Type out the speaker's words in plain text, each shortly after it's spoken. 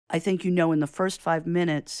I think you know in the first 5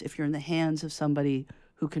 minutes, if you're in the hands of somebody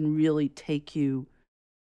who can really take you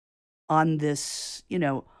on this,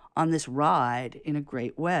 on this ride in a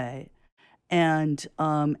great way. And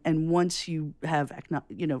once you have,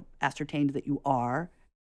 ascertained that you are,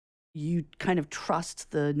 you kind of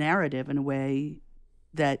trust the narrative in a way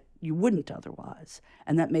that you wouldn't otherwise.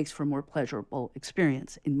 And that makes for a more pleasurable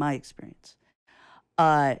experience, in my experience.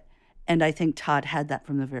 And I think Todd had that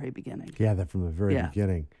from the very beginning. Yeah, that from the very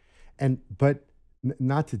beginning. But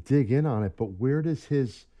not to dig in on it, but where does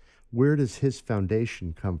his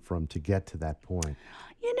foundation come from to get to that point?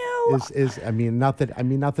 I mean, not that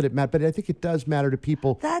it matters, but I think it does matter to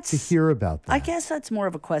people to hear about that. I guess that's more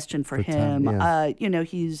of a question for him.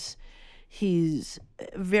 He's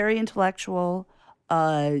very intellectual.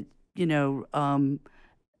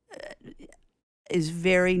 Is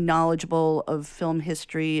very knowledgeable of film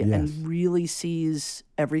history and really sees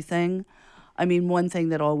everything. I mean, one thing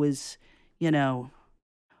that always,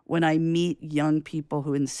 when I meet young people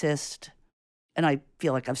who insist, and I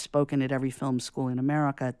feel like I've spoken at every film school in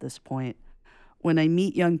America at this point, when I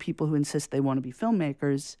meet young people who insist they want to be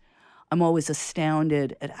filmmakers, I'm always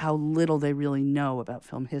astounded at how little they really know about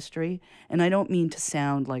film history. And I don't mean to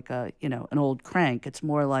sound like an old crank. It's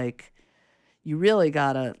more like you really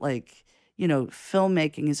gotta,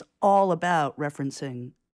 filmmaking is all about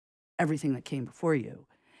referencing everything that came before you.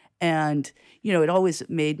 And, it always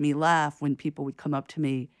made me laugh when people would come up to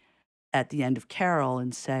me at the end of Carol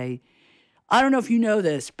and say, I don't know if you know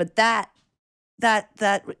this, but that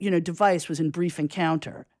device was in Brief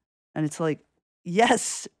Encounter. And it's like,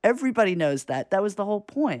 yes, everybody knows that. That was the whole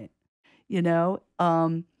point,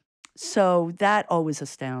 So that always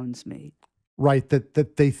astounds me. Right,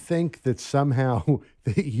 that they think that somehow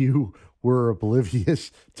that you were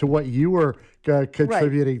oblivious to what you were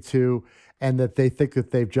contributing to, and that they think that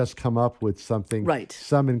they've just come up with something,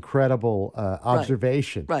 some incredible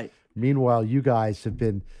observation. Right. Meanwhile, you guys have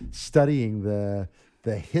been studying the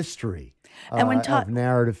history of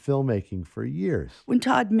narrative filmmaking for years. When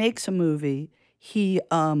Todd makes a movie, he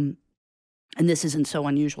and this isn't so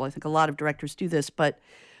unusual. I think a lot of directors do this, but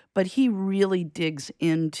he really digs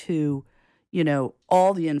into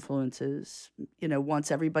all the influences, wants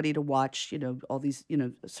everybody to watch, all these,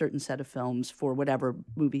 a certain set of films for whatever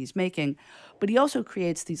movie he's making. But he also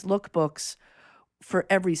creates these lookbooks for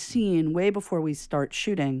every scene way before we start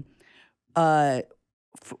shooting,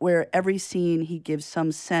 where every scene he gives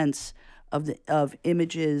some sense of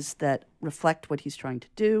images that reflect what he's trying to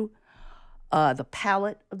do, the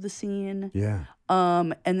palette of the scene. Yeah.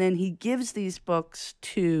 And then he gives these books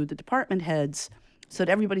to the department heads so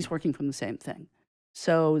that everybody's working from the same thing.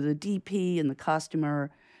 So the DP and the costumer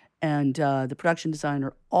and the production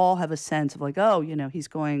designer all have a sense of like, oh, he's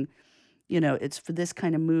going, it's for this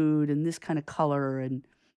kind of mood and this kind of color, and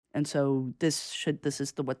so this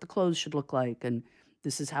is what the clothes should look like, and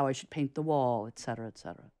this is how I should paint the wall, et cetera, et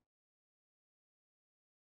cetera.